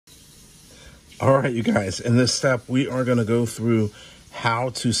All right, you guys, in this step, we are going to go through how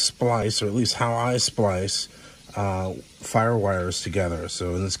to splice, or at least how I splice, fire wires together.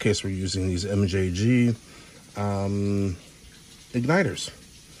 So in this case, we're using these MJG igniters.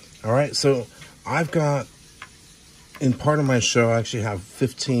 All right, so I've got, in part of my show, I actually have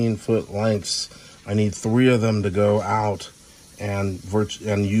 15-foot lengths. I need 3 of them to go out and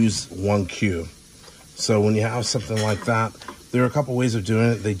use 1 cube. So when you have something like that, there are a couple ways of doing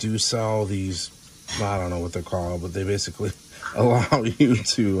it. They do sell these, I don't know what they're called, but they basically allow you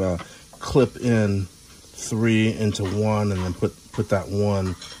to clip in 3 into 1 and then put that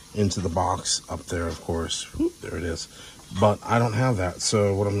 1 into the box up there, of course. Whoop, there it is. But I don't have that.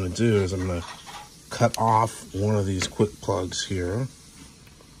 So what I'm going to do is I'm going to cut off one of these quick plugs here.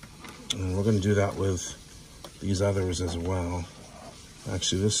 And we're going to do that with these others as well.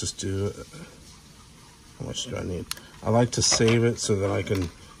 Actually, let's just do it. How much do I need? I like to save it so that I can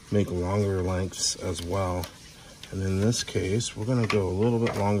make longer lengths as well. And in this case, we're going to go a little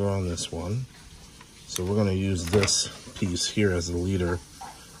bit longer on this one. So we're going to use this piece here as the leader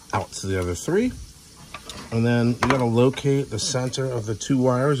out to the other 3. And then you got to locate the center of the 2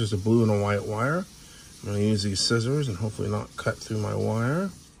 wires. There's a blue and a white wire. I'm going to use these scissors and hopefully not cut through my wire.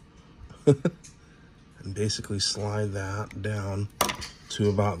 And basically slide that down to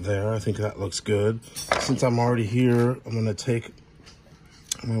about there. I think that looks good. Since I'm already here, I'm going to take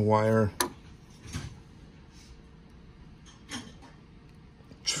my wire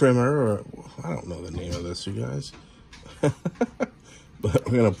trimmer, or I don't know the name of this, you guys. But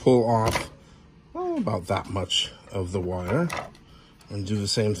we're going to pull off about that much of the wire and do the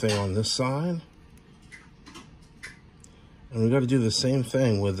same thing on this side. And we got to do the same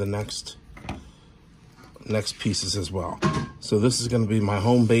thing with the next pieces as well. So this is going to be my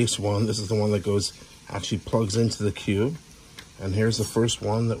home base one. This is the one that actually plugs into the cube. And here's the first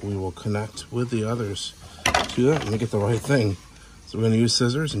one that we will connect with the others to that. Let me get the right thing. So we're going to use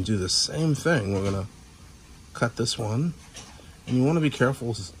scissors and do the same thing. We're going to cut this one. And you want to be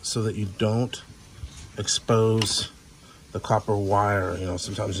careful so that you don't expose the copper wire. You know,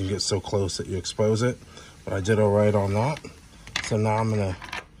 sometimes you can get so close that you expose it. But I did all right on that. So now I'm going to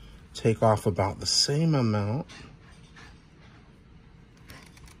take off about the same amount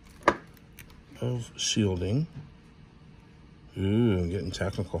of shielding. Ooh, I'm getting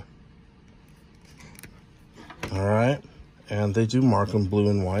technical. All right, and they do mark them blue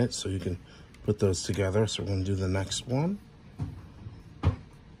and white, so you can put those together. So we're going to do the next one.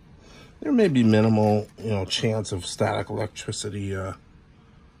 There may be minimal, chance of static electricity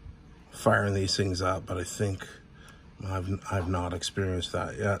firing these things up, but I think I've not experienced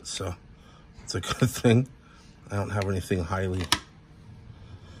that yet, so it's a good thing. I don't have anything highly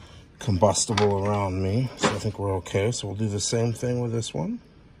combustible around me, so I think we're okay. So we'll do the same thing with this one.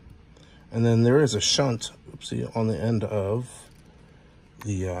 And then there is a shunt, oopsie, on the end of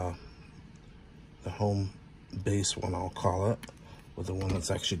the home base one, I'll call it, with the one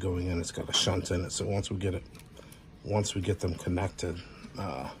that's actually going in. It's got a shunt in it, so once we get them connected,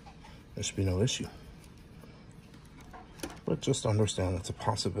 there should be no issue. But just understand it's a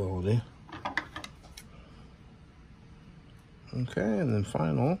possibility. Okay, and then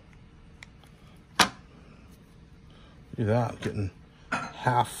final. Look at that, getting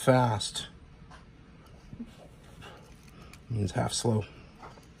half fast. Means half slow.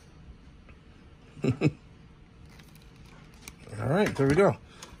 All right, there we go.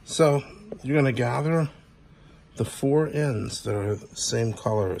 So you're gonna gather the 4 ends that are the same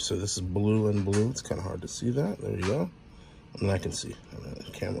color. So this is blue and blue. It's kind of hard to see that. There you go. And I can see.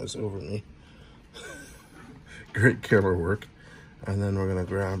 The camera's over me. Great camera work. And then we're gonna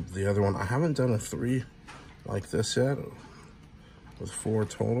grab the other one. I haven't done a 3 like this yet, with 4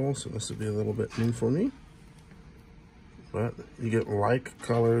 total, so this would be a little bit new for me. But you get like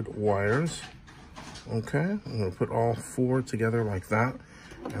colored wires. Okay, I'm gonna put all 4 together like that,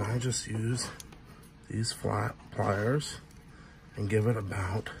 and I just use these flat pliers and give it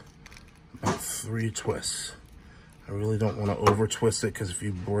about 3 twists. I really don't want to over twist it, because if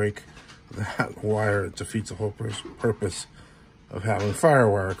you break that wire, it defeats the whole purpose of having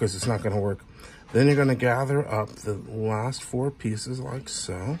firewire, because it's not going to work. Then you're going to gather up the last 4 pieces like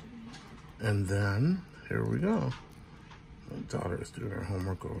so, and then here we go. My daughter is doing her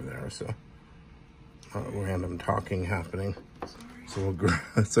homework over there, so random talking happening. So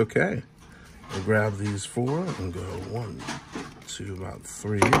it's okay. We'll grab these 4 and go 1, 2, about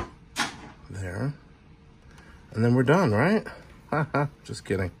 3 there. And then we're done, right? Just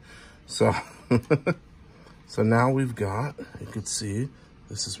kidding. So, so now we've got, you can see,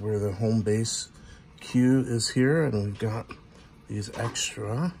 this is where the home base cue is here, and we've got these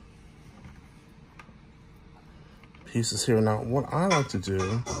extra pieces here. Now, what I like to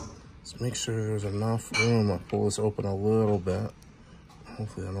do is make sure there's enough room. I'll pull this open a little bit.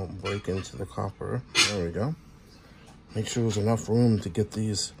 Hopefully I don't break into the copper. There we go. Make sure there's enough room to get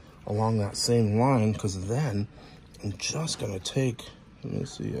these along that same line, because then I'm just gonna take, let me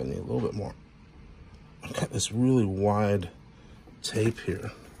see, I need a little bit more. I've got this really wide tape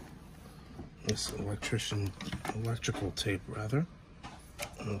here. This electrical tape rather.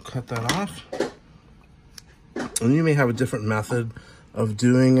 I'll cut that off. And you may have a different method of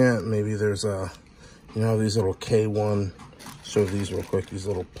doing it. Maybe there's a, you know, these little K1, show these real quick, these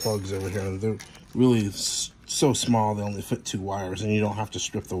little plugs over here, and they're really so small they only fit 2 wires, and you don't have to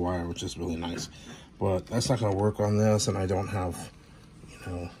strip the wire, which is really nice. But that's not going to work on this, and I don't have, you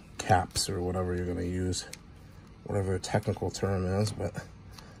know, caps or whatever you're going to use, whatever the technical term is. But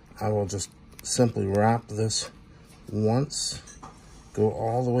I will just simply wrap this once, go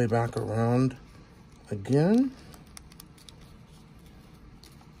all the way back around again,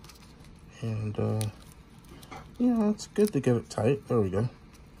 and you know, it's good to get it tight. There we go.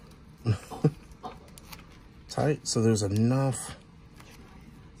 Tight, so there is enough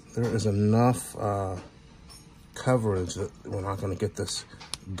coverage that we're not going to get this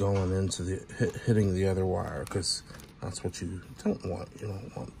going into the hitting the other wire, because that's what you don't want. You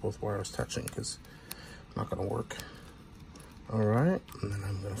don't want both wires touching, because it's not going to work. All right, and then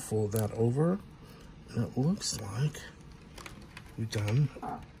I'm going to fold that over, and it looks like we've done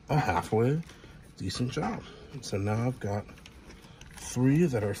a halfway decent job. So now I've got 3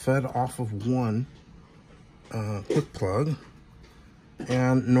 that are fed off of one quick plug.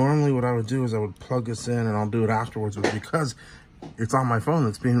 And normally what I would do is I would plug this in, and I'll do it afterwards, but because it's on my phone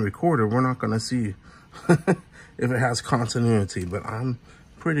that's being recorded, we're not going to see if it has continuity. But I'm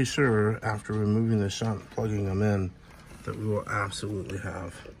pretty sure after removing the shunt and plugging them in that we will absolutely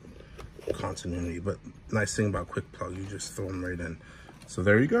have continuity. But nice thing about quick plug, you just throw them right in. So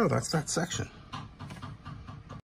there you go, that's that section.